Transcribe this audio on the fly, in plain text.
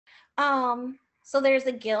So there's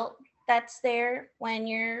a guilt that's there when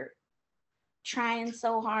you're trying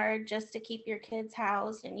so hard just to keep your kids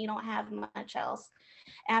housed and you don't have much else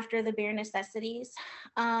after the bare necessities.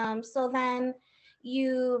 So then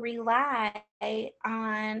you rely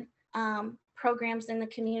on programs in the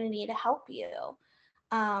community to help you,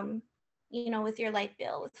 um, with your light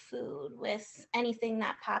bill, with food, with anything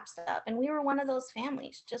that pops up. And we were one of those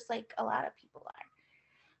families, just like a lot of people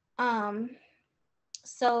are.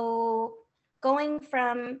 So going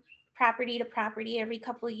from property to property every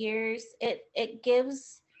couple of years, it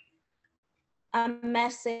gives a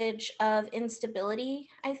message of instability,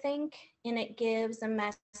 I think, and it gives a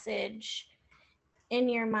message in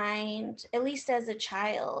your mind, at least as a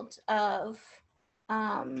child, of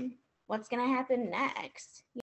what's going to happen next.